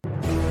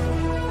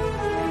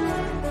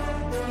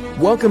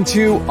Welcome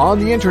to On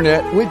the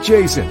Internet with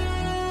Jason,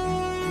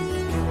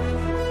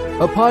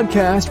 a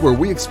podcast where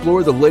we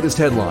explore the latest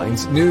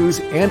headlines,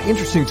 news, and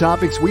interesting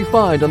topics we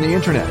find on the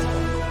Internet.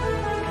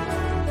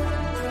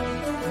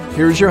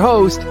 Here's your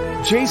host,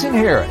 Jason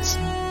Harris.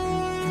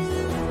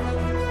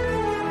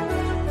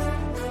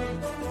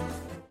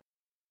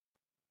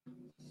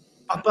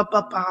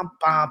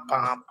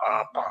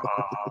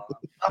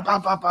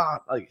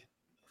 Like,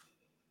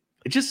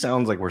 it just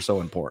sounds like we're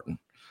so important.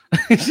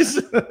 Just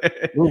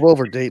Move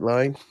over,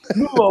 Dateline.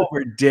 Move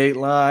over,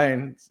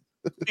 Dateline.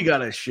 We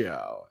got a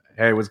show.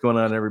 Hey, what's going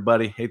on,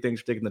 everybody? Hey,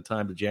 thanks for taking the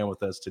time to jam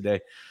with us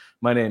today.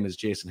 My name is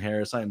Jason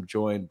Harris. I am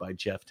joined by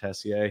Jeff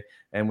Tessier,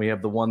 and we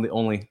have the one, the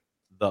only,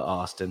 the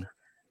Austin.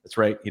 That's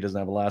right. He doesn't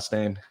have a last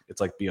name.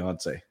 It's like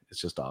Beyonce. It's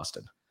just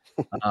Austin.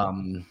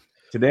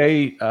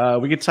 Today,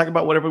 we get to talk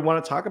about whatever we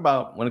want to talk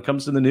about when it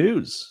comes to the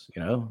news.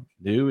 You know,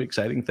 new,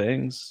 exciting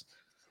things.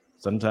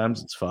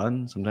 Sometimes it's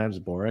fun. Sometimes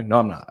it's boring. No,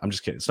 I'm not. I'm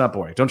just kidding. It's not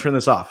boring. Don't turn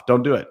this off.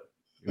 Don't do it.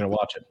 You're going to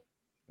watch it.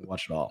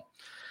 Watch it all.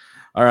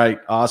 All right,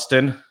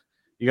 Austin,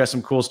 you got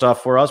some cool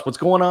stuff for us. What's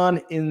going on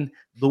in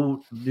the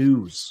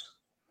news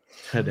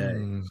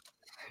today?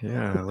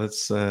 Yeah,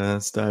 let's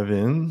dive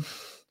in.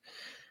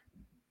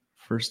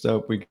 First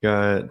up, we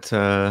got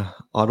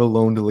auto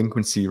loan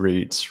delinquency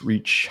rates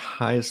reach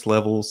highest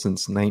level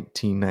since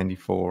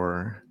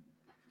 1994.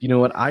 You know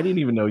what? I didn't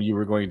even know you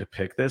were going to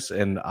pick this,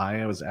 and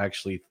I was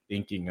actually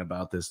thinking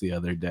about this the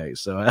other day.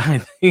 So I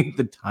think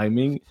the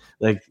timing,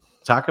 like,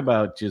 talk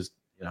about just,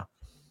 you know,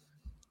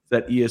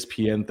 that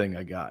ESPN thing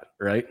I got,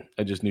 right?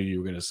 I just knew you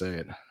were going to say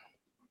it.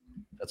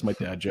 That's my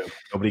dad joke.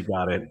 Nobody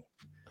got it.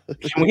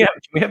 Can we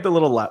have the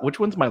little laugh? Which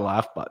one's my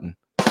laugh button?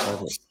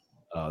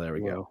 Oh, there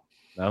we go.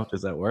 No,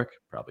 does that work?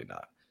 Probably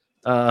not.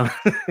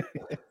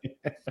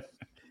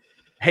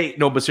 Hey,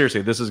 no, but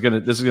seriously, this is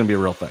gonna be a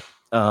real thing.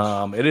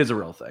 It is a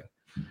real thing,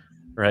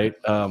 right?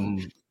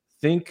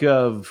 Think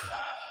of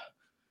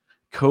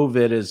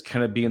COVID as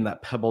kind of being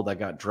that pebble that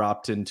got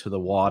dropped into the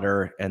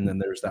water, and then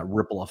there's that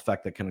ripple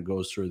effect that kind of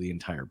goes through the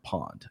entire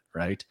pond,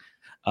 right?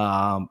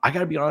 I got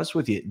to be honest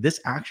with you, this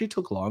actually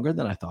took longer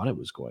than I thought it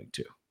was going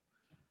to.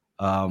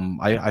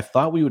 I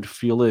thought we would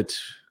feel it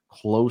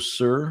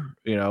closer,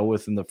 you know,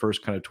 within the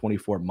first kind of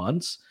 24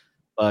 months,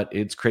 but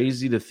it's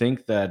crazy to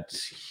think that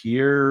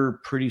here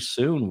pretty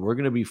soon we're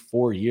going to be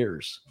 4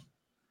 years,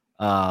 you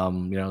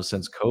know,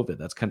 since COVID.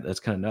 That's kind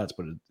of nuts,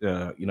 but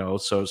you know,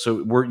 so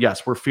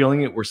we're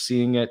feeling it, we're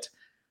seeing it.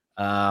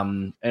 You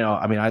know,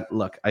 I mean, I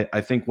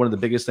think one of the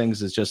biggest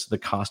things is just the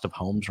cost of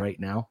homes right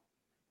now.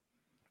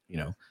 You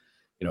know,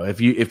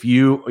 if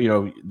you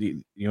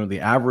the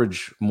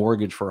average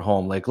mortgage for a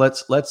home, like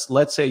let's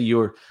say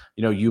you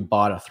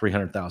bought a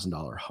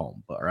 $300,000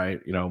 home, but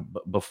right, you know,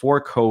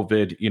 before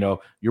COVID, you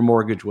know, your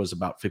mortgage was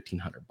about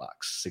 $1,500,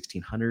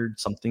 $1,600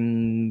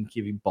 something.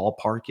 Give you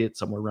ballpark it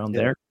somewhere around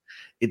there.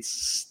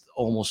 It's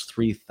almost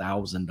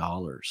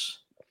 $3,000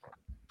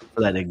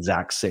 for that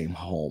exact same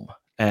home.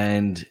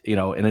 And, you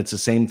know, and it's the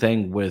same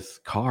thing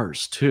with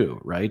cars too,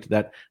 right?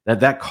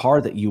 That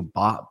car that you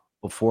bought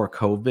before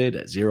COVID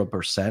at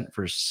 0%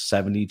 for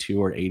 72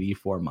 or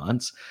 84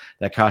 months,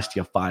 that cost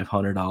you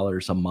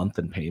 $500 a month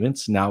in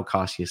payments. Now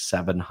costs you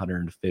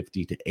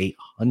 $750 to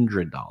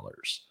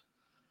 $800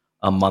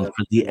 a month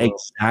for the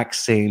exact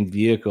same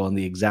vehicle and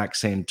the exact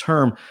same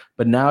term.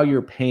 But now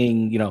you're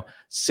paying, you know,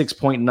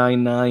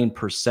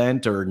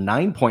 6.99% or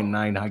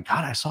 9.99.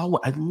 God,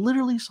 I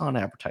literally saw an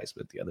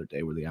advertisement the other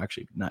day where they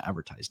actually not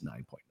advertised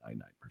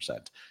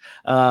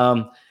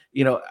 9.99%.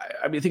 You know,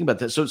 I mean, think about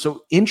this.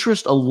 So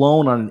interest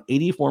alone on an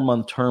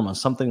 84-month term on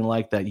something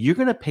like that, you're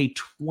going to pay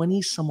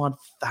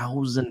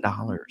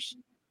 $20,000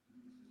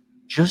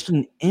 just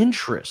in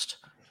interest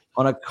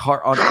on a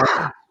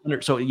car.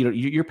 So, you know,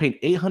 you're paying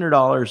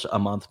 $800 a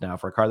month now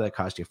for a car that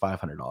cost you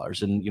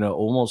 $500, and, you know,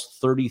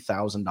 almost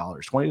 $30,000,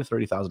 $20,000 to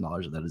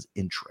 $30,000 of that is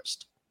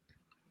interest.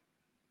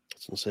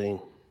 It's insane.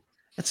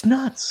 It's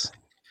nuts.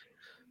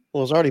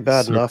 Well, it's already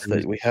bad enough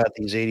that we had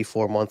these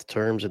 84-month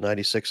terms and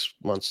 96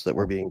 months that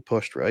were being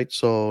pushed, right?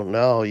 So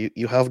now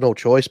you have no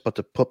choice but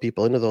to put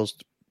people into those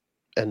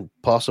and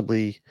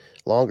possibly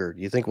longer.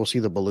 Do you think we'll see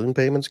the balloon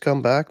payments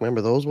come back?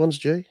 Remember those ones,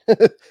 Jay?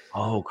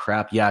 Oh,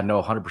 crap. Yeah,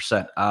 no,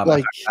 100%.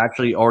 I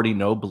actually already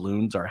know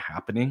balloons are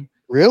happening.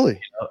 Really?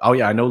 Oh,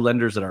 yeah. I know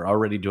lenders that are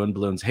already doing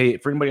balloons. Hey,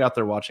 for anybody out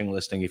there watching,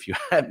 listening, if you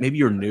maybe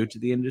you're new to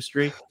the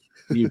industry,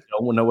 you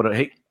don't know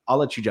hey, I'll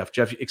let you, Jeff.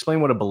 Jeff,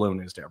 explain what a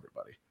balloon is to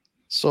everybody.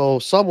 So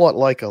somewhat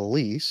like a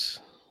lease,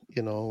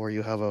 you know, where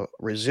you have a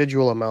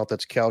residual amount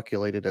that's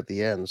calculated at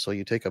the end. So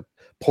you take a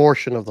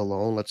portion of the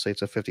loan, let's say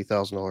it's a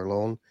 $50,000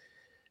 loan,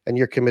 and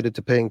you're committed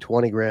to paying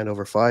 $20,000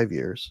 over 5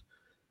 years.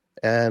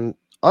 And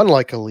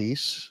unlike a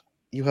lease,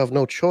 you have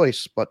no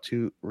choice but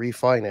to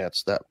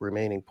refinance that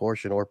remaining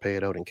portion or pay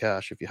it out in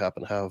cash if you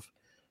happen to have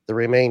the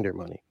remainder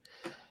money.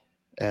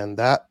 And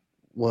that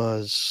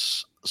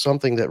was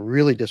something that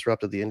really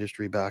disrupted the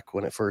industry back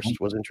when it first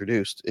was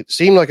introduced. It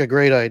seemed like a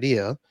great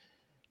idea.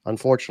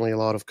 Unfortunately, a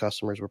lot of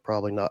customers were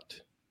probably not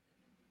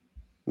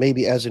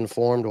maybe as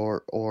informed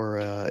or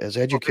as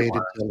educated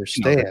to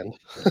understand.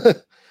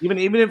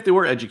 Even if they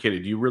were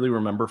educated, do you really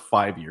remember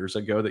 5 years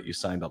ago that you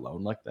signed a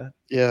loan like that?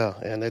 Yeah,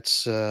 and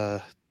it's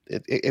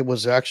it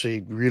was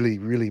actually really,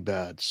 really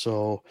bad.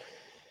 So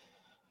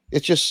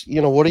it's just,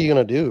 what are you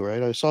going to do,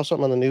 right? I saw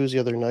something on the news the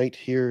other night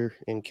here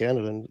in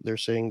Canada, and they're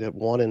saying that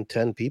 1 in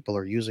 10 people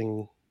are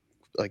using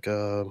like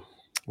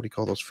what do you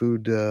call those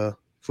food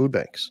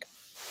banks?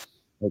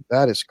 Like,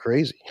 that is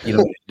crazy.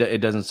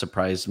 It doesn't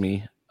surprise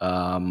me.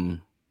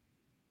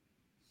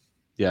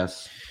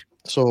 Yes.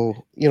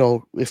 So,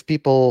 if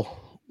people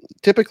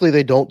typically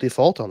they don't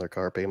default on their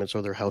car payments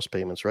or their house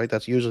payments, right?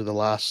 That's usually the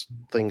last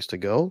things to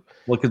go.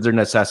 Well, because they're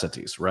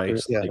necessities, right?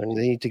 Yeah, Like, and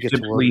they need to you get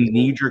to work. typically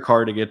need your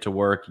car to get to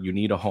work. You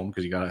need a home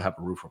because you got to have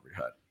a roof over your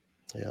head.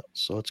 Yeah,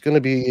 so it's going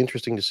to be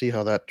interesting to see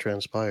how that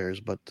transpires.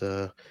 But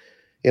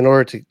in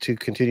order to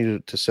continue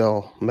to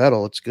sell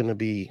metal, it's going to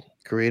be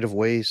creative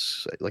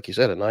ways, like you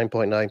said, at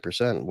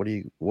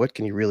 9.9%. What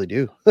can you really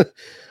do?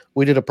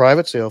 We did a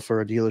private sale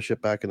for a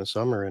dealership back in the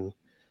summer, and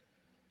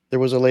there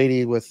was a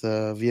lady with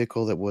a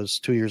vehicle that was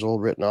 2 years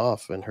old written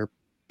off, and her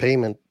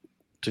payment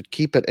to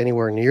keep it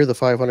anywhere near the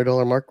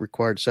 $500 mark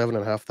required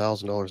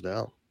 $7,500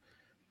 down.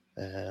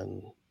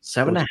 And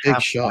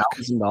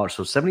 $7,500,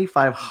 so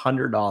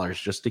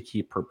 $7,500 just to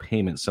keep her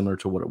payment, similar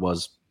to what it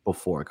was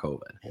before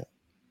COVID. Yeah.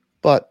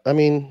 But I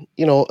mean,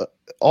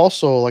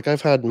 also, like,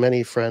 I've had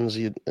many friends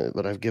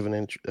that I've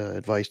given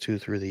advice to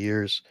through the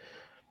years.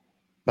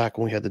 Back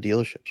when we had the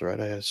dealerships, right?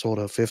 I sold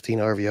a 15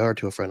 RVR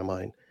to a friend of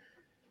mine,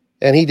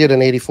 and he did an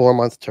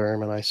 84-month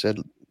term. And I said,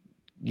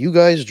 you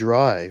guys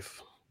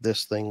drive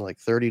this thing like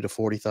 30 to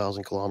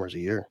 40,000 kilometers a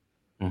year.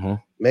 Mm-hmm.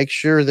 Make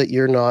sure that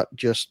you're not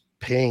just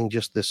paying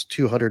just this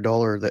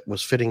 $200 that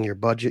was fitting your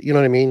budget. You know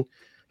what I mean? Yep.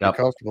 You're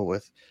comfortable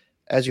with.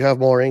 As you have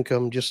more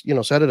income, just,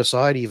 set it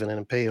aside even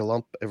and pay a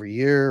lump every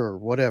year or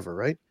whatever,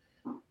 right?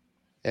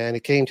 And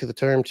it came to the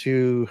term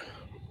to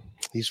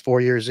he's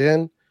 4 years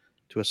in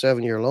to a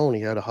 7-year loan.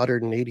 He had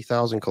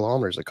 180,000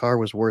 kilometers. The car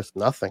was worth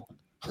nothing.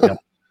 Yep.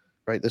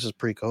 Right? This is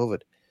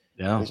pre-COVID.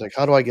 Yeah. And he's like,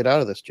 how do I get out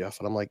of this, Jeff?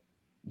 And I'm like,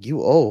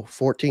 you owe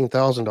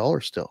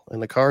 $14,000 still.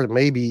 And the car,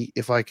 maybe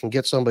if I can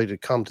get somebody to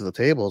come to the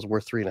table, is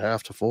worth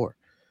 3.5 to 4.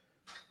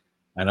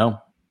 I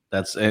know.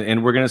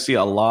 And we're going to see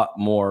a lot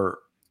more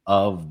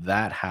of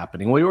that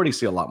happening. We already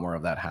see a lot more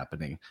of that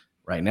happening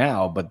right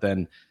now, but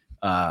then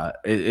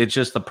it's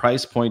just the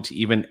price point to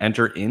even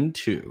enter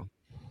into,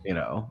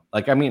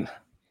 like, I mean,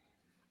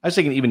 I was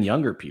thinking even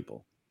younger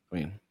people. I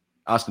mean,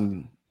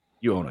 Austin,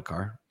 you own a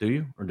car, do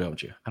you? Or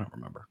don't you? I don't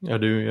remember. I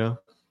do, yeah.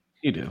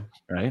 You do,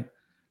 right?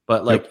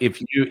 But like,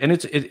 if you, and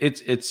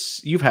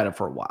it's you've had it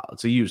for a while.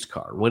 It's a used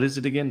car. What is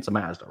it again? It's a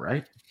Mazda,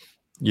 right?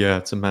 Yeah,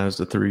 it's a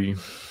Mazda 3.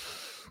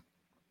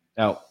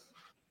 Now,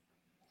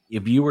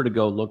 if you were to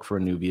go look for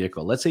a new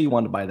vehicle, let's say you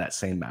wanted to buy that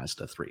same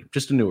Mazda 3,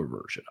 just a newer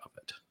version of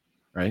it,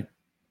 right?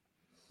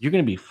 You're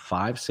going to be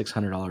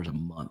 $500-$600 a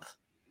month.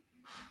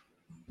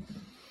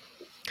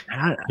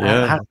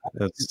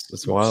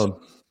 That's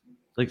wild.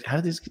 Like, how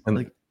do these who's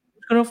going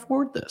to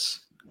afford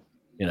this?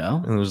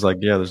 And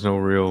there's no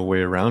real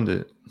way around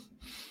it.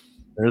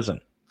 There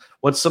isn't.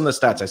 What's some of the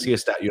stats? I see a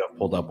stat you have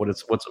pulled up. What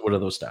are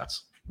those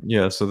stats?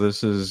 Yeah, so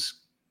this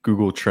is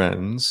Google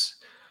Trends.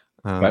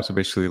 So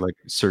basically, like,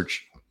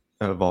 search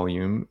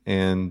volume,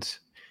 and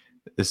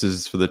this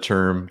is for the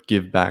term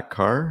 "give back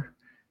car."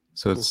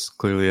 So it's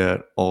clearly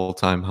at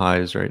all-time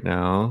highs right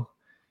now.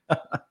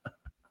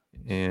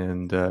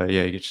 And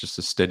it's just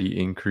a steady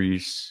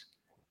increase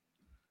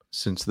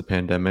since the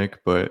pandemic,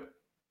 but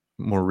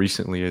more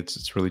recently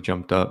it's really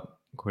jumped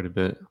up quite a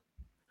bit.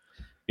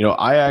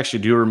 I actually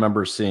do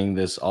remember seeing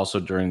this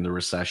also during the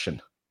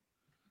recession.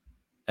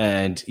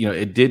 And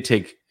it did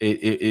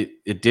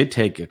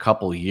take a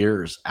couple of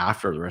years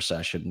after the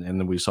recession, and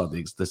then we saw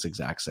this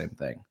exact same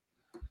thing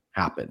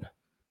happen.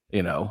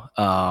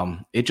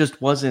 It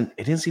just wasn't.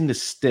 It didn't seem to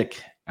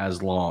stick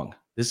as long.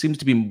 This seems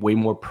to be way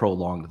more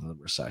prolonged than the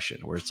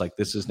recession, where it's like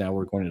this is now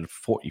we're going into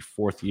the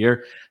fourth year.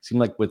 It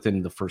seemed like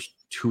within the first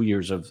 2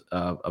 years of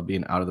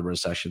being out of the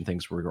recession,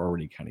 things were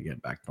already kind of getting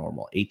back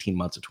normal. 18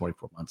 months to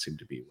 24 months seemed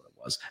to be what it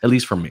was, at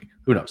least for me.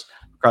 Who knows?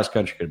 Cross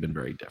country could have been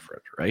very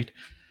different, right?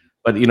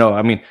 But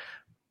I mean,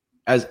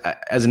 as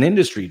an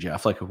industry,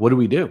 Jeff, like, what do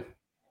we do?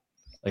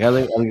 Like,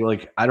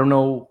 I don't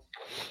know.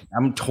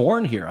 I'm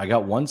torn here. I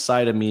got one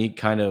side of me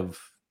kind of,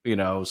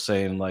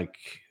 saying like,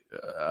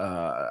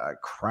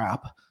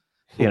 crap.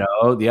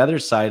 The other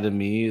side of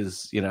me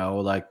is,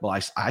 like, well,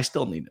 I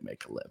still need to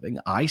make a living.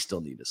 I still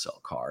need to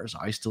sell cars.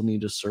 I still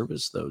need to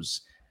service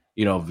those,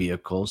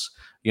 vehicles.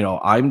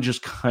 I'm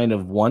just kind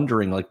of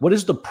wondering, like, what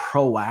does the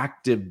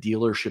proactive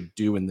dealership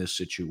do in this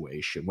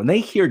situation when they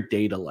hear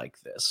data like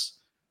this,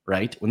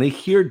 right? When they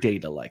hear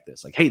data like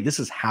this, like, hey, this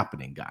is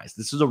happening, guys.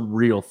 This is a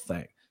real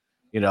thing.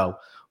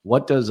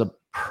 What does a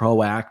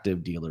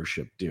proactive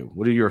dealership do?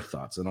 What are your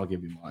thoughts? And I'll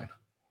give you mine.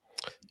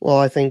 Well,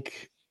 I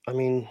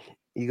mean,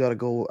 you got to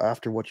go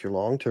after what your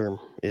long-term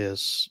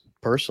is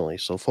personally.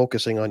 So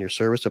focusing on your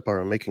service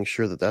department, making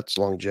sure that that's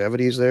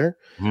longevity is there.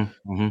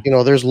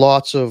 Mm-hmm. There's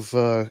lots of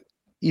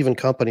even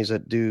companies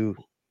that do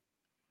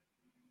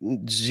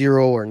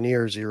zero or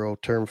near zero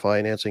term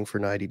financing for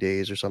 90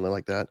 days or something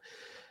like that,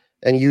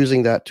 and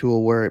using that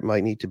tool where it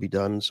might need to be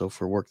done. So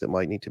for work that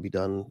might need to be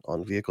done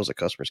on vehicles that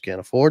customers can't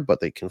afford, but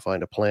they can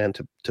find a plan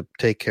to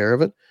take care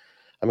of it.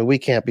 I mean, we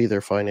can't be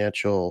their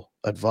financial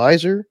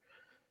advisor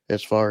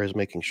as far as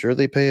making sure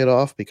they pay it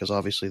off, because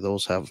obviously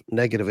those have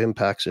negative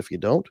impacts if you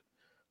don't.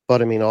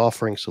 But I mean,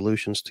 offering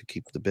solutions to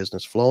keep the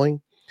business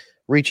flowing,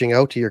 reaching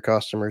out to your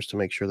customers to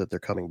make sure that they're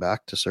coming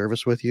back to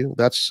service with you.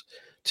 That's,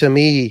 to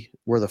me,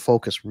 where the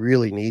focus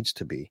really needs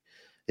to be,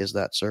 is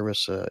that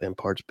service and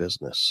parts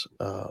business.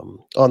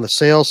 On the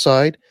sales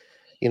side,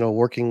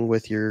 working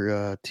with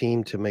your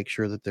team to make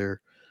sure that they're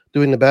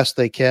doing the best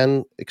they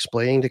can,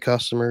 explaining to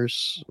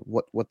customers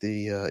what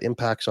the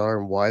impacts are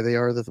and why they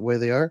are the way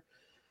they are,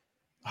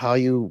 how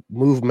you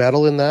move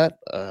metal in that.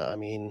 I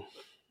mean,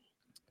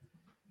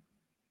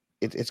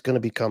 it's going to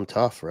become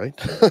tough, right?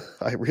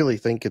 I really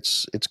think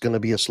it's going to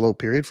be a slow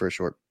period for a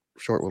short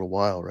little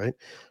while, right?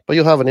 But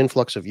you'll have an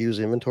influx of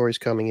used inventories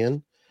coming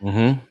in.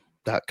 Mm-hmm.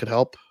 That could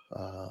help.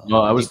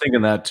 Well, I was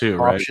thinking that too,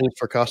 right? Option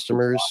for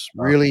customers,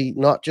 really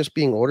not just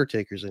being order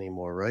takers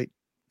anymore, right?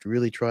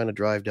 Really trying to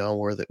drive down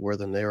where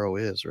the narrow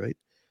is, right?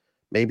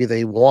 Maybe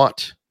they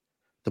want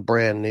the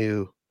brand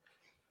new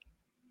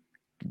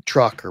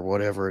truck or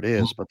whatever it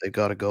is, but they've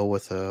got to go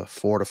with a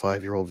 4 to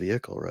 5 year old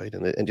vehicle, right?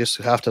 And just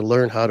have to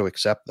learn how to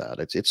accept that.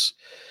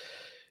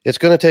 It's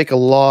going to take a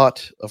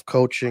lot of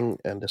coaching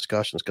and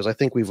discussions, because I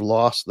think we've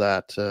lost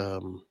that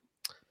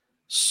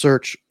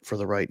search for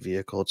the right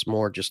vehicle. It's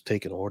more just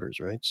taking orders,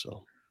 right?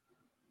 So.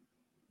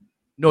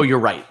 No, you're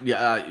right.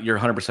 Yeah, you're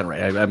 100%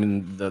 right. I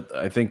mean,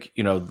 I think,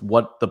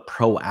 what the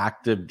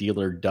proactive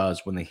dealer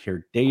does when they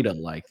hear data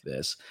like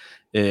this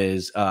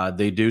is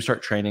they do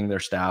start training their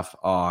staff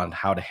on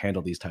how to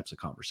handle these types of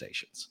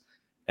conversations.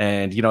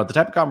 And, the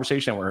type of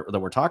conversation that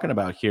we're talking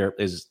about here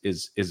is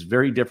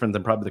very different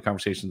than probably the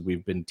conversations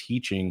we've been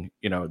teaching,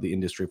 the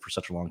industry for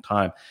such a long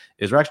time.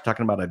 Is we're actually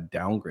talking about a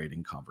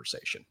downgrading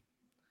conversation.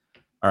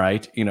 All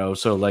right.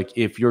 So like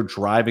if you're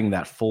driving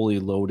that fully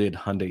loaded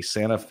Hyundai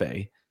Santa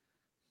Fe,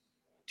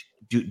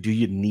 do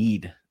you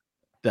need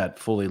that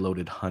fully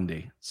loaded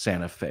Hyundai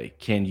Santa Fe?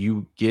 Can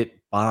you get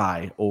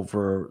by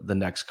over the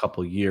next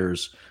couple of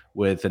years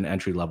with an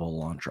entry-level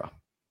Elantra?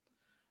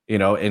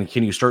 And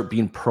can you start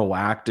being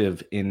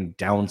proactive in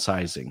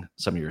downsizing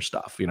some of your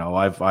stuff?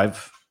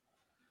 I've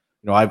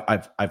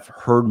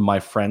heard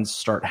my friends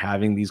start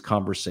having these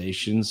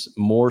conversations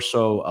more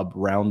so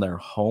around their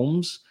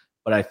homes.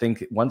 But I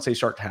think once they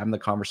start having the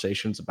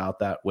conversations about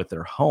that with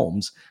their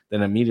homes,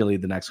 then immediately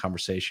the next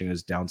conversation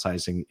is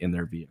downsizing in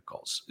their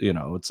vehicles.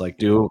 It's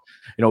like,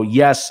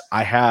 yes,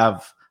 I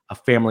have a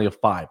family of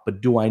 5,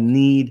 but do I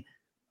need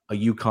a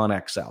Yukon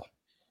XL?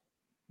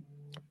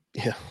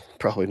 Yeah,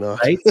 probably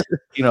not. Right?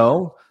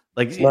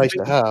 Like it's nice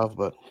to have,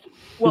 but.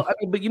 Well, I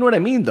mean, but you know what I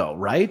mean, though,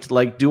 right?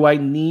 Like, do I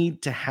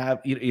need to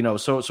have,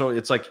 so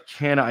it's like,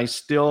 can I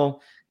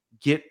still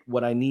get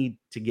what I need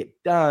to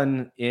get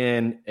done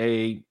in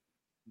a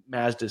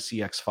Mazda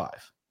CX-5?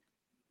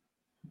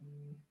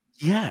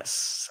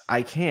 Yes,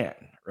 I can,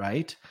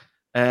 right?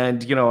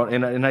 And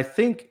and I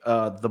think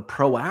the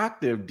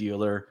proactive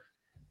dealer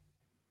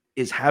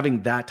is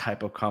having that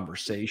type of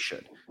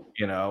conversation.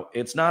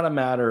 It's not a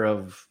matter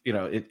of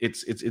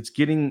it's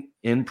getting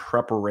in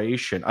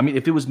preparation. I mean,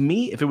 if it was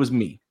me,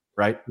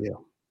 right? Yeah,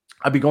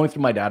 I'd be going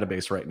through my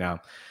database right now,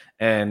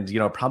 and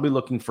probably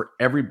looking for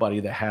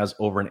everybody that has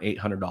over an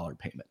 $800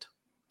 payment,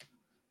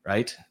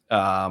 right?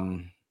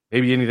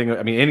 Maybe anything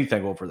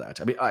over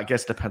that. I mean, I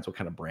guess it depends what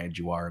kind of brand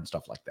you are and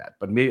stuff like that.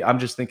 But maybe I'm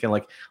just thinking,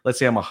 like, let's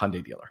say I'm a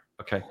Hyundai dealer,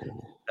 okay,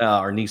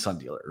 or Nissan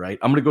dealer, right?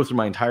 I'm going to go through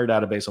my entire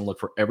database and look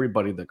for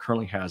everybody that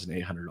currently has an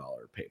 $800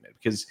 payment,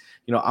 because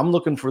I'm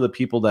looking for the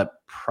people that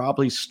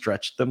probably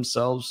stretched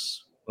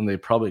themselves when they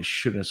probably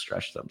shouldn't have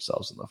stretched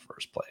themselves in the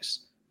first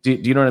place. Do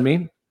you know what I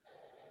mean?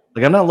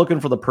 Like, I'm not looking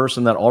for the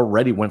person that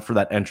already went for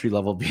that entry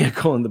level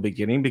vehicle in the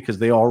beginning, because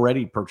they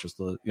already purchased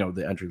the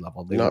entry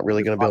level. They're not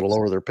really going to be able to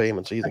lower their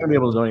payments either. Not going to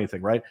be able to do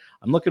anything, right?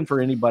 I'm looking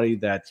for anybody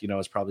that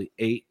is probably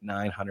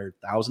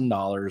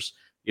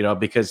 $800,000-$900,000,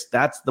 because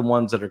that's the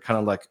ones that are kind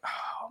of like,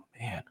 oh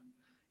man,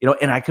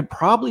 and I could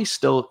probably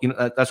still,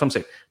 that's what I'm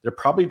saying. They're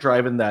probably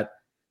driving that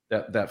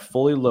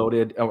fully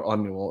loaded.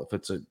 Well, if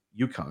it's a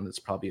Yukon, it's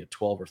probably a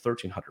 $1,200 or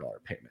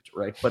 $1,300 payment,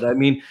 right? But I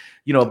mean,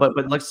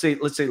 but let's say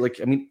like,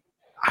 I mean,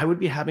 I would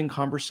be having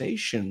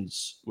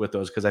conversations with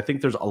those, because I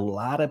think there's a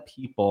lot of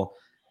people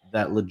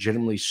that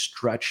legitimately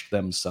stretch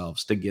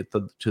themselves to get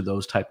to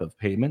those type of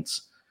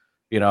payments,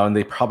 and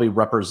they probably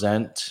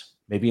represent,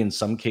 maybe in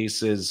some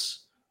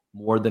cases,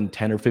 more than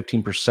 10 or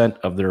 15%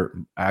 of their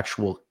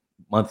actual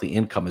monthly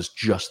income is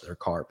just their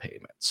car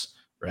payments,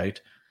 right?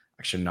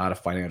 Actually, not a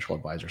financial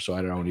advisor, so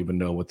I don't even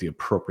know what the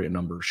appropriate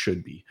number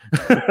should be.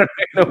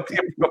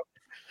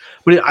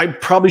 But I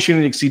probably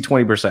shouldn't exceed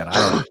 20%. I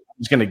don't know. I'm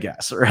just going to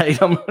guess,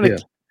 right? I'm going to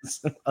guess.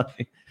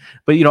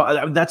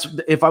 But, that's,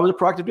 if I was a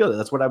proactive dealer,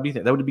 that's what I'd be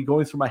thinking. That would be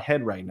going through my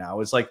head right now.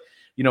 It's like,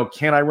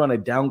 can I run a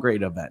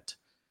downgrade event?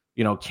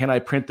 Can I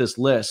print this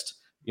list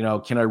You know,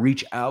 can I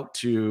reach out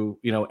to,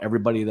 you know,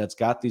 everybody that's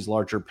got these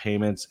larger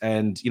payments?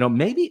 And, you know,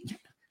 maybe,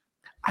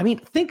 I mean,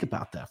 think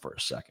about that for a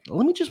second.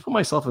 Let me just put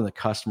myself in the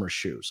customer's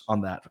shoes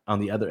on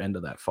the other end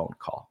of that phone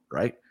call,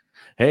 right?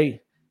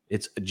 Hey,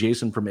 it's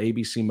Jason from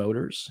ABC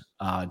Motors.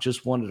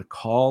 Just wanted to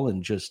call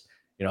and just,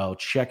 you know,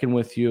 check in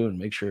with you and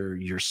make sure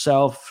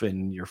yourself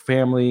and your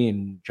family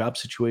and job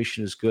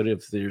situation is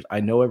good. I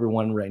know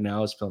everyone right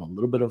now is feeling a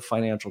little bit of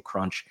financial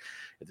crunch.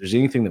 If there's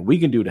anything that we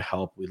can do to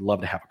help, we'd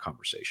love to have a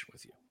conversation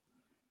with you.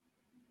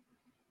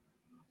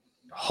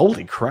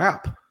 Holy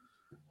crap.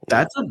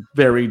 That's a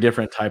very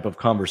different type of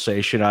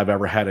conversation I've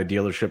ever had a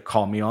dealership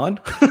call me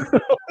on.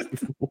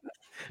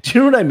 Do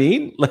you know what I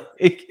mean? Like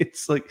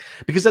it's like,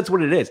 because that's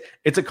what it is.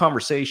 It's a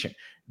conversation.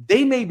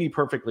 They may be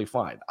perfectly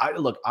fine.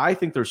 I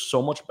think there's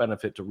so much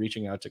benefit to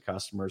reaching out to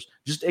customers,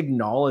 just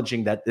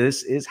acknowledging that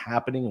this is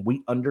happening.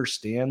 We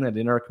understand that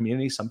in our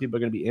community, some people are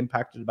going to be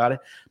impacted about it.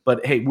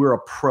 But hey, we're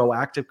a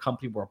proactive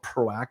company. We're a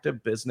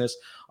proactive business.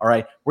 All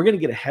right. We're going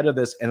to get ahead of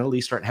this and at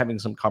least start having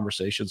some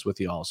conversations with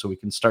you all so we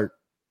can start,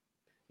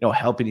 you know,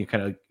 helping you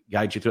kind of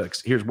guide you through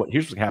it. Here's what's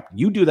going to happen.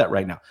 You do that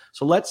right now.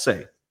 So let's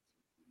say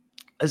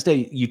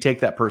you take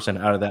that person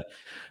out of that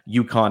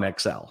Yukon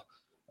XL,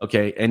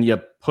 okay, and you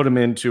put them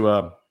into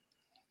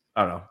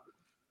an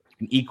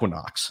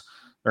Equinox,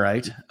 all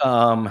right?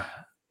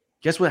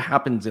 Guess what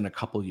happens in a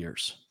couple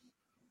years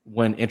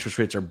when interest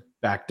rates are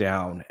back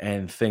down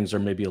and things are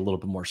maybe a little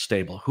bit more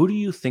stable? Who do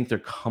you think they're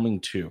coming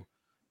to,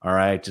 all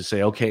right, to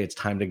say, okay, it's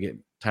time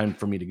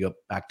for me to go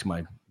back to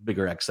my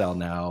bigger XL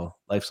now.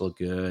 Life's a little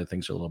good.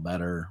 Things are a little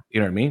better. You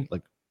know what I mean?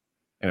 Like,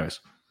 anyways.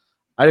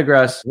 I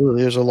digress.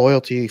 Absolutely. There's a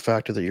loyalty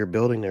factor that you're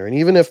building there. And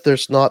even if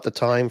there's not the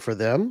time for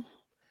them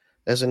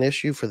as an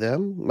issue for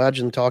them,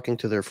 imagine talking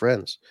to their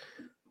friends.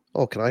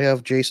 Oh, can I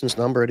have Jason's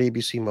number at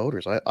ABC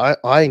Motors?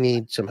 I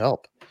need some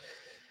help.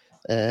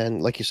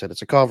 And like you said,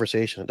 it's a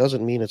conversation. It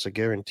doesn't mean it's a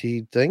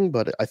guaranteed thing,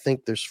 but I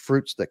think there's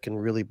fruits that can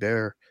really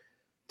bear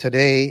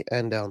today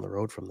and down the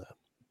road from that.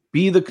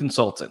 Be the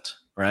consultant,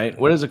 right?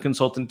 What does a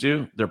consultant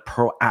do? They're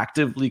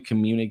proactively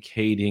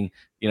communicating,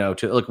 you know,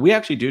 to like, we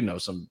actually do know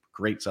some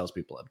great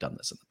salespeople have done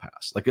this in the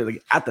past. Like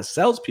at the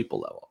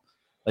salespeople level,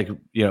 like,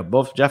 you know,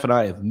 both Jeff and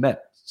I have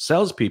met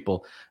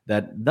salespeople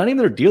that not even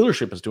their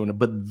dealership is doing it,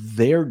 but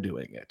they're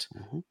doing it,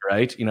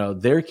 right? You know,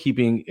 they're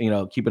keeping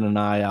an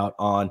eye out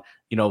on,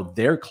 you know,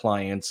 their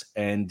clients,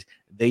 and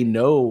they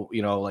know,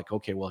 you know, like,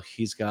 okay, well,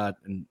 he's got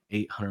an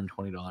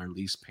 $820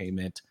 lease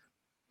payment.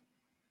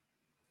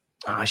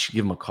 I should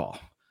give him a call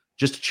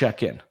just to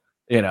check in.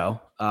 You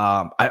know,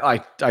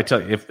 I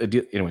tell you,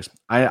 anyways,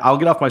 I'll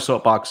get off my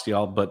soapbox,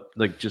 y'all, but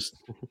like, just,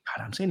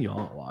 God, I'm saying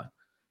y'all a lot.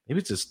 Maybe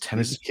it's just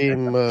Tennessee.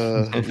 Became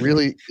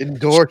really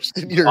endorsed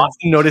in your.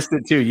 Austin noticed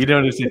it too. You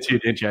noticed it too,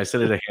 didn't you? I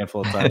said it a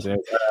handful of times. All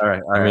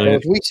right. I mean,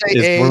 if we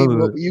say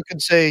you can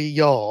say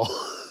y'all.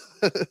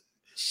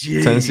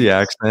 Tennessee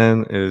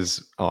accent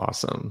is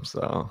awesome.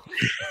 So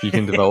if you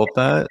can develop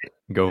that,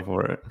 go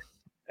for it.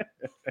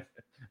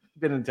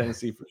 Been in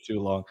Tennessee for too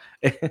long.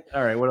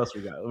 All right, what else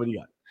we got? What do you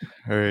got?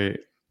 All right.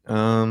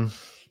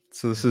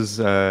 So this is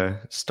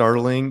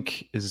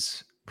Starlink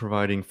is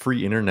providing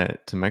free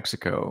internet to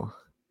Mexico.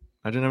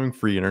 Imagine having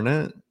free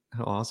internet.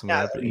 How awesome would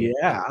that be?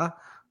 Yeah.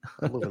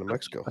 I'm moving to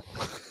Mexico.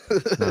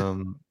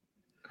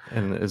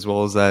 And as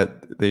well as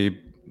that,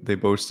 they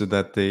boasted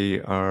that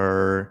they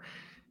are,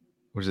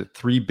 what is it,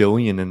 $3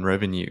 billion in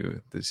revenue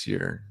this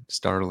year.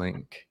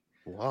 Starlink.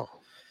 Wow.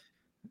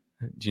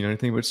 Do you know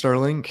anything about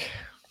Starlink?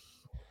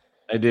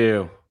 I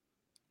do.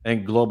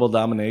 And global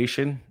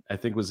domination, I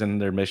think, was in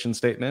their mission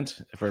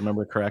statement, if I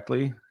remember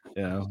correctly.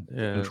 You know,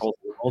 control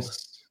the world.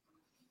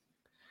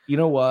 You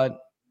know what?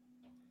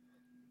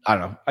 I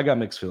don't know. I got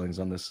mixed feelings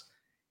on this.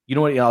 You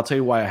know what? Yeah, I'll tell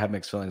you why I have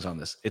mixed feelings on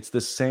this. It's the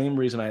same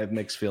reason I have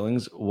mixed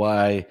feelings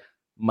why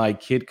my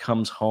kid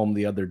comes home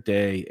the other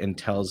day and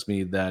tells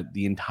me that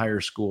the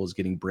entire school is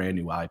getting brand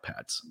new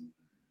iPads.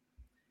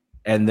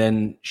 And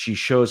then she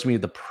shows me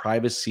the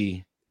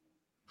privacy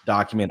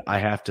document I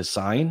have to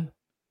sign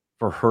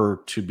for her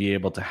to be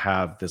able to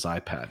have this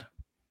iPad.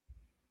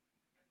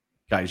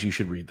 Guys, you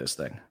should read this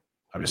thing.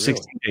 I mean,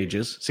 16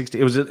 pages. 60.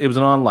 It was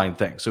an online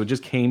thing, so it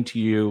just came to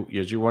you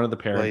as you're one of the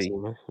parents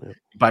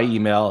by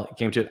email. It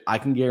came to it. I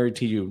can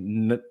guarantee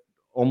you,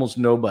 almost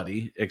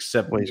nobody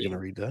except he's going to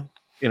read that.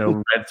 You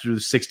know, read through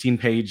 16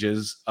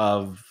 pages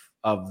of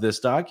this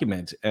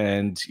document,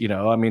 and you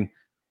know, I mean,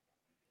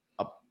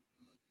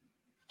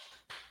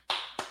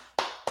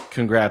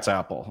 congrats,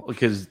 Apple,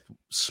 because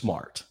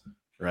smart.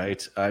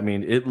 Right. I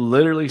mean, it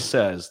literally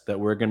says that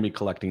we're going to be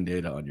collecting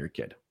data on your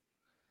kid.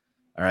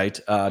 All right.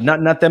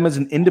 Not them as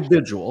an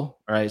individual.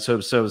 All right.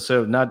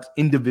 So not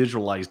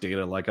individualized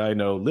data. Like, I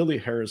know Lily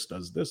Harris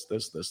does this, and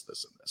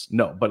this.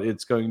 No, but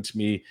it's going to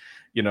be,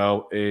 you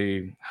know,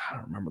 I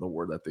don't remember the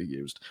word that they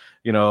used,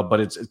 you know, but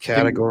it's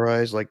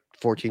categorized, like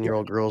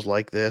 14-year-old girls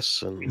like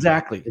this. And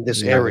exactly in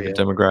this area.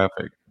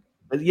 Demographic.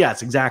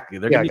 Yes, exactly.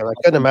 I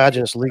couldn't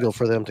imagine it's legal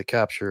for them to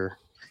capture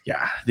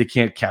Yeah, they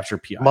can't capture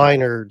PII.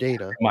 Minor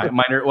data.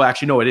 Minor. Well,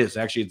 actually, no, it is.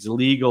 Actually, it's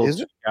illegal Is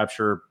to it?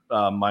 capture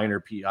minor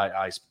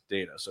PII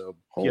data. So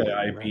Holy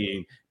PII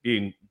man.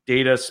 being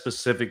data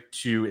specific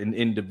to an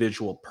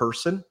individual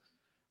person.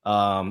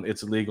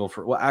 It's illegal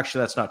for. Well,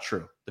 actually, that's not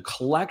true. The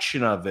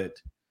collection of it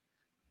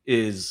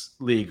is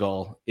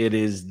legal. It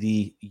is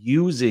the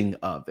using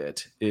of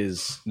it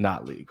is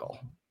not legal.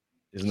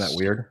 Isn't that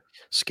weird?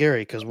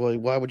 Scary, because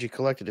why would you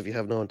collect it if you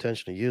have no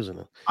intention of using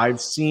it?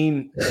 I've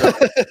seen.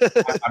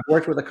 I've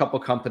worked with a couple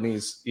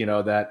companies,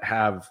 that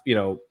have,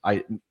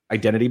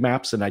 identity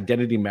maps, and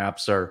identity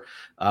maps are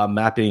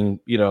mapping,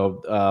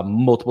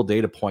 multiple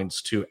data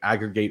points to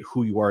aggregate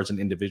who you are as an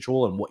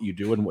individual and what you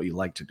do and what you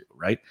like to do,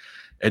 right?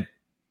 And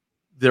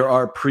there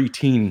are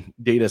preteen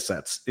data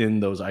sets in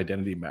those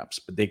identity maps,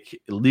 but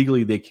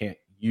legally they can't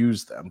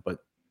use them, but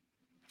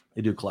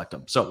they do collect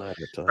them. So,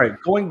 all right,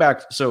 going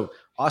back. So,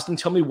 Austin,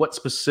 tell me what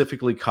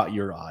specifically caught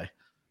your eye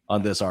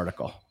on this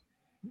article.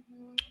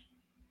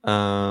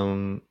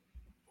 I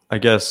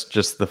guess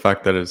just the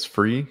fact that it's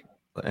free,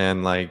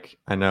 and like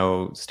I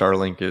know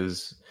Starlink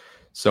is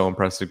so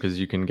impressive because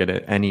you can get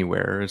it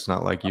anywhere. It's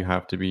not like you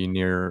have to be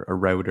near a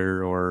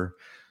router or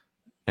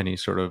any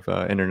sort of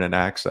internet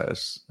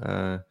access.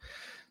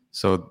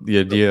 So the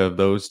idea of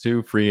those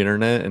two, free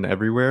internet and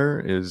everywhere,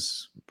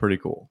 is pretty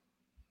cool.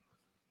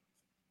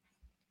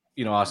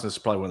 Austin, this is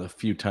probably one of the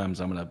few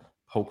times I'm going to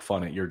poke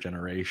fun at your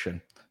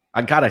generation.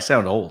 I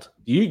sound old.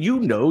 You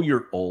know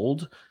you're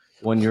old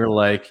when you're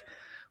like,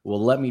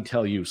 well, let me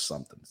tell you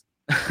something.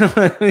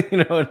 You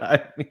know what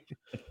I mean?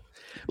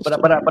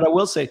 But I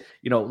will say,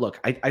 look,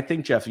 I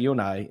think, Jeff, you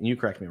and I, and you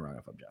correct me wrong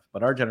if I'm Jeff,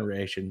 but our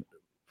generation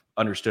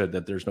understood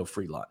that there's no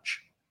free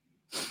lunch.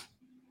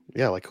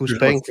 Yeah, like who's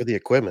paying for the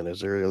equipment?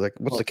 Is there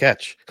what's the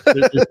catch?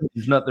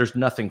 There's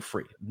nothing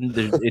free.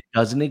 It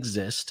doesn't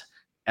exist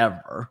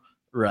ever,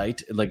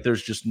 right? Like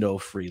there's just no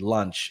free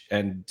lunch.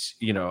 And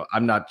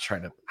I'm not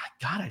trying to.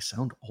 God, I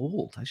sound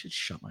old. I should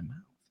shut my mouth.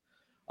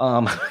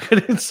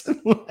 It's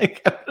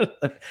like,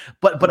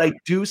 but I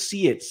do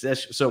see it.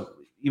 So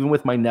even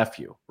with my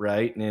nephew,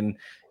 right, and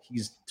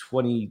he's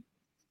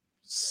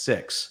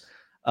 26.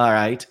 All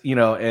right,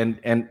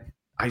 and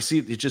I see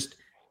it just,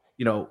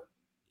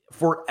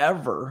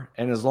 forever,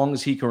 and as long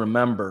as he can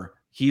remember,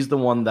 he's the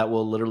one that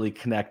will literally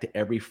connect to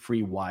every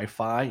free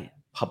Wi-Fi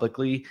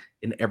publicly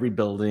in every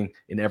building,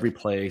 in every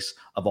place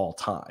of all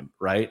time,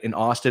 right? In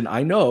Austin,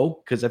 I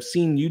know because I've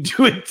seen you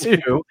do it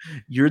too.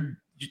 You're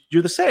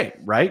the same,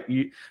 right?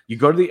 You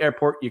go to the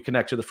airport, you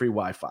connect to the free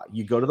Wi-Fi.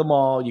 You go to the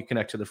mall, you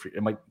connect to the free.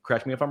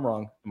 Correct me if I'm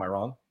wrong. Am I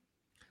wrong?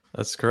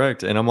 That's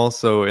correct. And I'm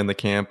also in the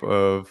camp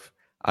of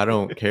I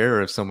don't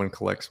care if someone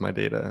collects my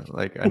data.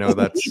 Like I know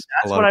that's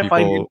a lot of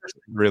people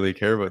really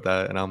care about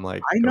that, and I'm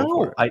like, I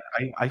know. I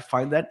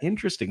find that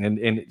interesting,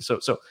 and so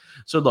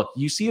look,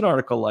 you see an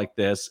article like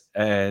this,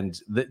 and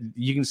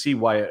you can see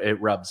why it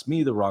rubs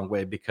me the wrong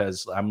way,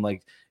 because I'm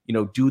like,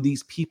 do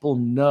these people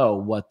know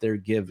what they're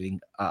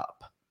giving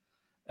up,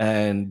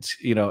 and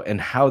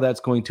and how that's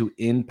going to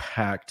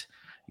impact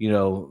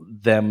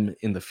them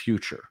in the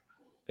future,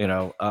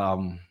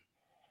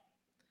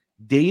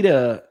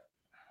 data.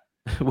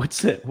 What's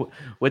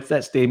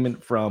that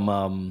statement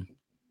from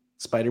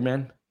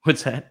Spider-Man?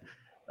 What's that?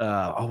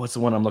 What's the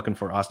one I'm looking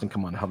for? Austin,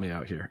 come on, help me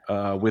out here.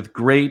 With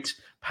great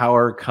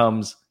power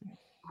comes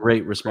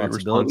great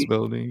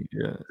responsibility.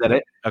 Yeah. Is that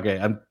it? Okay,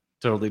 I'm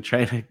totally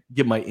trying to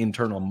get my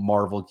internal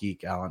Marvel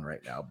geek Alan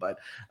right now, but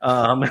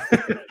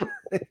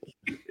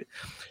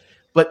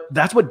but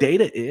that's what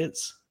data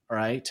is,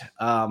 right?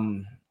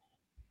 The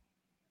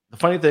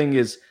funny thing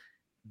is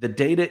the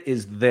data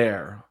is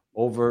there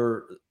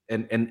over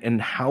and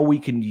how we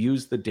can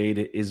use the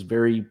data is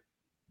very,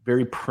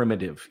 very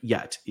primitive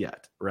yet,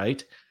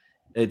 right?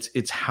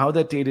 It's how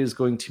that data is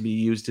going to be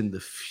used in the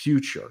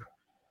future.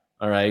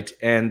 All right.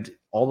 And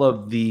all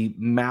of the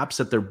maps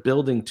that they're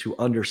building to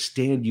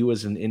understand you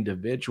as an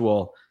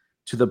individual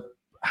I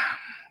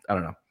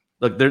don't know.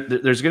 Look,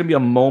 there's going to be a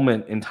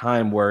moment in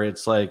time where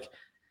it's like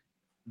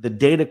the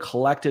data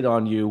collected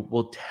on you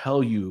will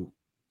tell you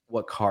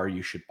what car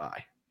you should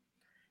buy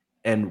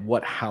and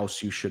what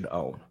house you should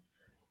own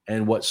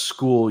and what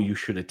school you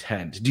should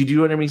attend. Do you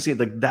know what I mean? See,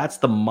 like that's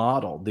the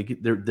model.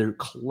 They're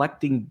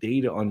collecting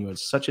data on you at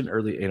such an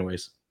early.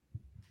 Anyways,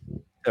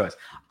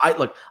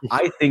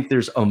 I think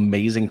there's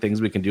amazing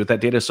things we can do with that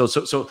data.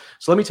 So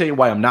let me tell you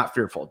why I'm not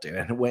fearful of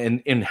data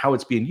and how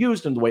it's being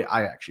used and the way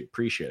I actually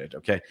appreciate it.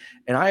 Okay,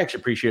 and I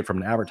actually appreciate it from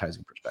an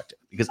advertising perspective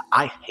because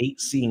I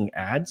hate seeing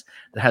ads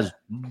that has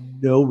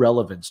no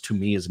relevance to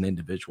me as an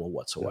individual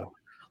whatsoever.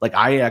 Like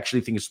I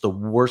actually think it's the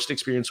worst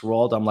experience in the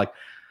world. I'm like,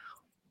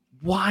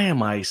 why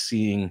am I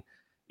seeing,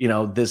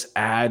 this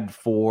ad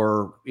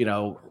for,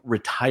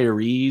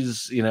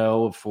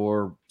 retirees,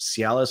 for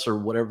Cialis or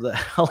whatever the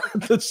hell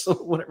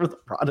whatever the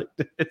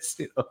product is,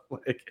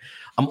 like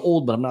I'm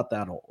old, but I'm not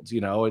that old,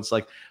 it's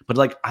like, but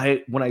like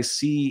when I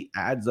see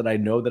ads that I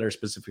know that are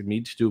specific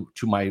needs to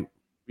my,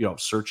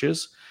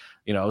 searches,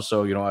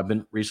 so, I've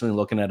been recently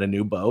looking at a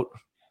new boat.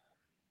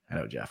 I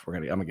know, Jeff,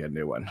 I'm gonna get a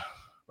new one.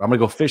 I'm going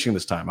to go fishing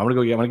this time. I'm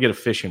going to get a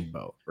fishing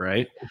boat,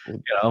 right?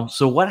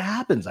 So what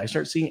happens? I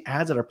start seeing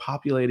ads that are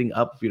populating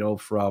up,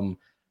 from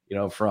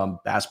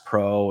Bass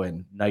Pro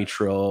and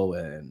Nitro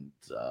and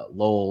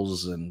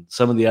Lowell's and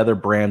some of the other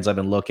brands I've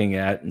been looking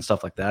at and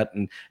stuff like that.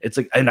 And it's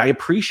like, and I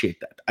appreciate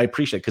that. I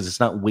appreciate it because it's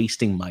not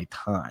wasting my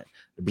time.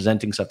 They're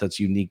presenting stuff that's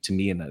unique to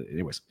me. And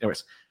anyways,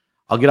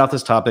 I'll get off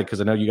this topic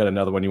because I know you got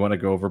another one you want to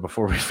go over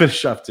before we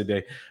finish up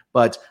today.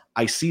 But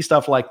I see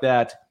stuff like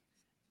that.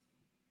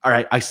 All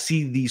right, I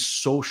see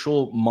these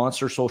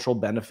monster social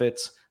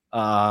benefits,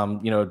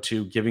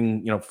 to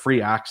giving,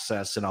 free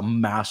access in a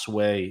mass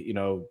way,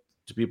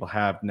 to people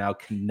have now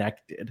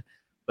connected.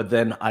 But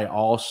then I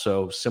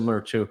also, similar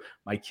to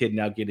my kid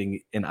now getting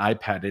an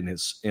iPad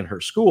in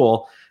her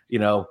school,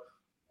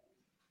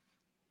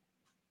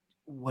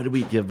 what do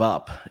we give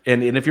up?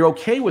 And if you're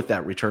okay with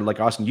that return, like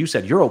Austin, you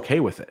said, you're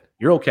okay with it.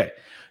 You're okay.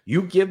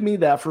 You give me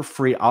that for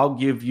free. I'll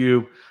give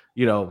you,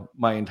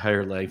 my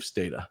entire life's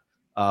data.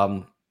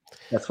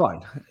 That's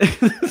fine.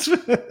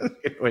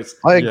 Anyways,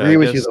 I agree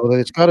with you, though, that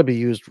it's got to be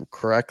used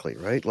correctly,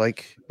 right?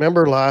 Like,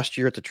 remember last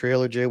year at the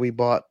trailer, Jay, we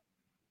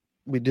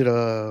did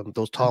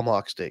those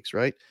tomahawk steaks,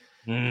 right?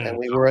 And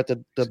we were at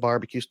the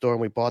barbecue store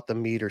and we bought the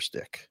meter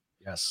stick.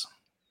 Yes.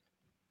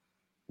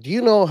 Do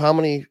you know how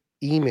many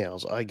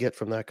emails I get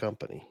from that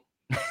company?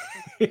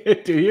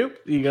 Do you?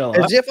 You got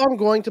a lot? As if I'm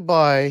going to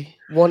buy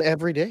one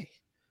every day.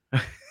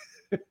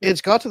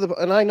 It's got to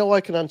and I know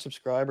I can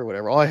unsubscribe or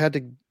whatever. I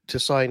had to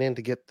sign in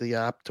to get the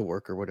app to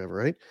work or whatever,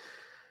 right?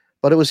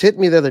 But it was hitting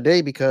me the other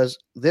day because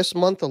this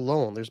month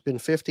alone, there's been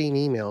 15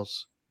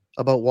 emails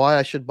about why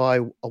I should buy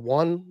a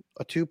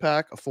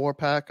 2-pack, a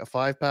 4-pack, a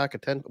 5-pack, a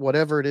 10,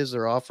 whatever it is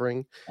they're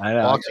offering,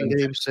 Boxing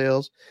Day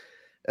sales.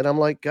 And I'm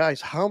like, guys,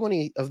 how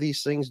many of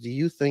these things do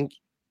you think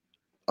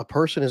a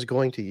person is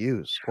going to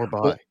use or buy?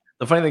 Well,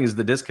 the funny thing is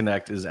the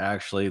disconnect is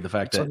actually the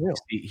fact that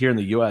here in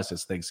the US,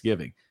 it's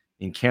Thanksgiving.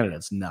 In Canada,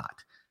 it's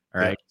not.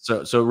 All right.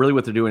 Yeah. So really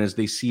what they're doing is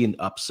they see an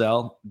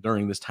upsell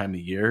during this time of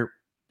year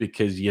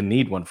because you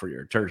need one for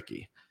your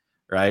turkey.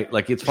 Right.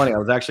 Like, it's funny. I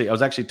was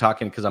actually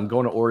talking because I'm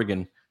going to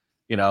Oregon,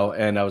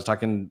 and I was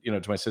talking,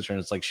 to my sister,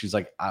 and it's like, she's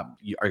like, I'm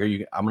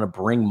going to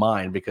bring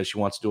mine because she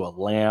wants to do a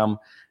lamb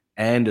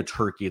and a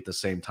turkey at the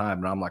same time.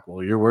 And I'm like, well,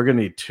 we're going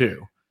to need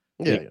two.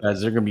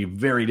 Because they're going to be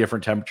very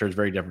different temperatures,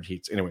 very different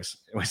heats. Anyways,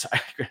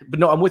 but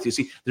no, I'm with you.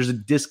 See, there's a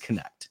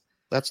disconnect.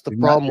 That's the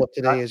problem with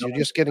today is you're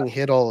just getting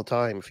hit all the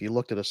time. If you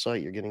looked at a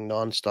site, you're getting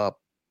nonstop.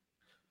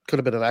 Could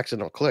have been an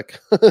accidental click.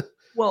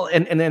 Well,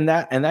 and then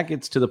that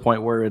gets to the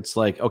point where it's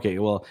like, okay,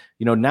 well,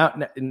 now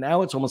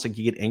it's almost like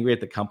you get angry at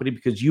the company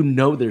because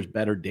there's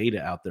better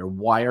data out there.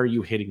 Why are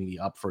you hitting me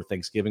up for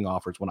Thanksgiving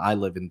offers when I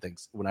live in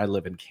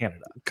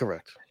Canada?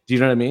 Correct. Do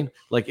you know what I mean?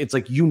 Like, it's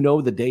like,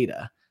 the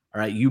data.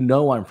 All right,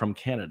 I'm from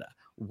Canada.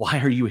 Why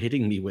are you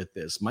hitting me with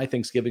this? My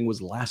Thanksgiving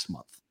was last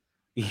month.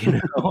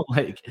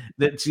 Like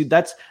that. See,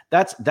 that's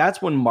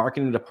when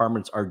marketing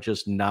departments are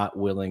just not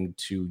willing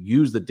to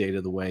use the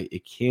data the way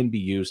it can be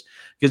used,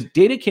 because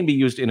data can be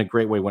used in a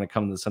great way when it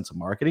comes to the sense of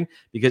marketing,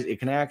 because it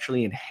can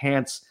actually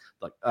enhance.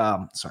 Like,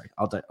 let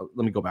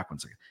me go back 1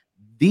 second.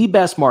 The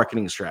best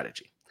marketing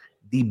strategy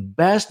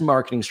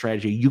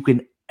you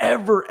can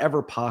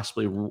ever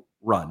possibly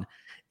run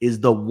is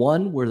the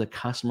one where the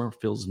customer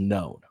feels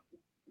known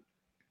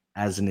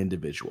as an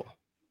individual,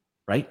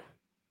 right?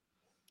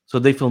 So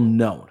they feel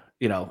known,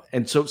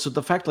 and so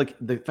the fact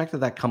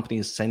that company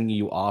is sending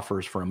you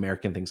offers for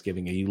American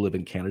Thanksgiving and you live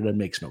in Canada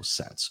makes no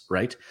sense,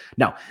 right?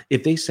 Now,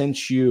 if they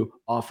sent you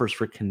offers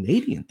for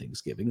Canadian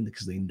Thanksgiving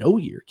because they know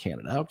you're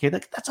Canada, okay,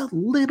 that's a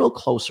little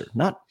closer,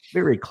 not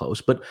very close,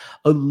 but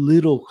a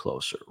little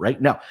closer, right?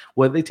 Now,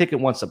 when they take it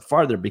one step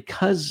farther,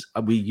 because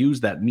we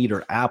use that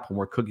meter app when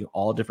we're cooking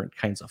all different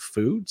kinds of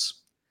foods,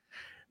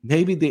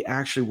 maybe they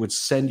actually would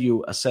send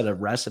you a set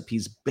of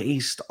recipes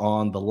based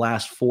on the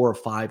last 4 or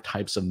 5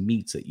 types of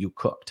meats that you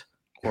cooked.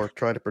 Or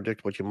try to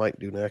predict what you might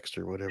do next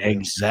or whatever.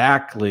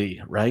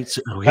 Exactly. Right.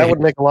 So, that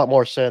would make a lot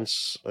more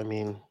sense. I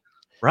mean,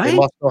 right? They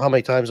must know how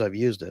many times I've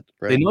used it.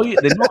 Right? They know how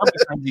many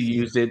times you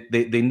used it.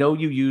 They know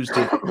you used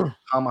it for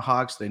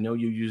tomahawks. They know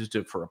you used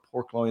it for a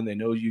pork loin. They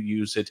know you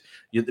used it.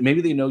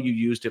 Maybe they know you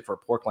used it for a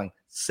pork loin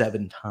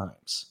 7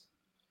 times.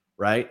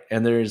 Right.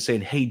 And they're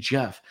saying, hey,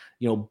 Jeff,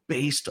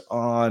 based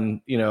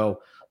on, the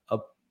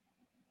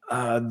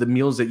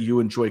meals that you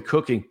enjoy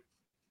cooking,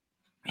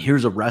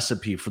 here's a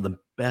recipe for the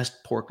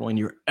best pork loin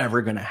you're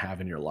ever going to have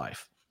in your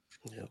life.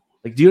 Yeah.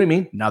 Like, do you know what I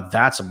mean? Now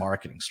that's a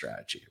marketing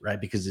strategy, right?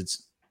 Because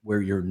it's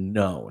where you're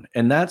known.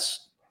 And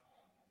that's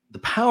the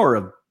power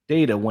of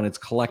data when it's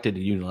collected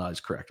and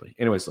utilized correctly.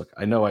 Anyways, look,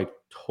 I know I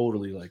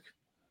totally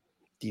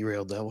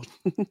derailed that one.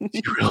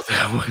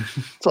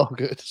 It's all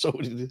good. So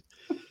what did you do?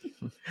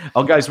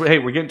 Oh, guys, hey,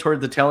 we're getting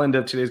toward the tail end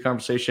of today's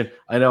conversation.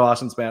 I know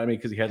Austin's mad at me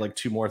because he had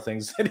 2 more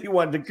things that he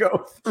wanted to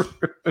go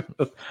through,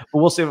 but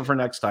we'll save it for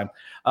next time.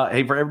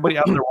 Hey, for everybody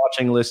out there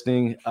watching,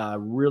 listening,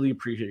 really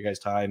appreciate you guys'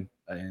 time.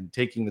 and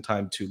taking the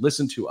time to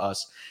listen to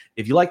us.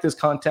 If you like this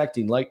content,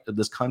 and like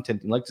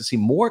to see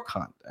more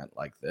content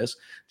like this,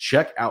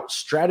 check out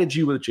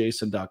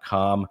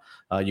strategywithjason.com.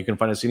 You can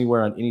find us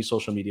anywhere on any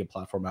social media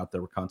platform out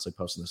there. We're constantly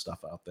posting this stuff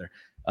out there.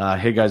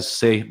 Hey guys,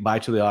 say bye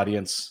to the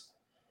audience.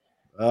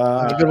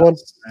 Have a good one.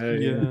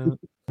 Yeah.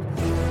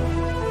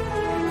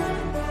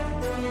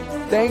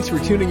 Thanks for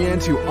tuning in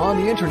to On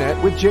the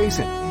Internet with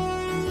Jason.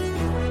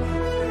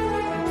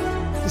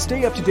 To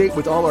stay up to date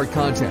with all our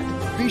content,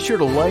 be sure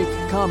to like,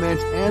 comment,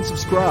 and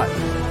subscribe.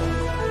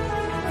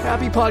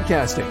 Happy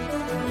podcasting.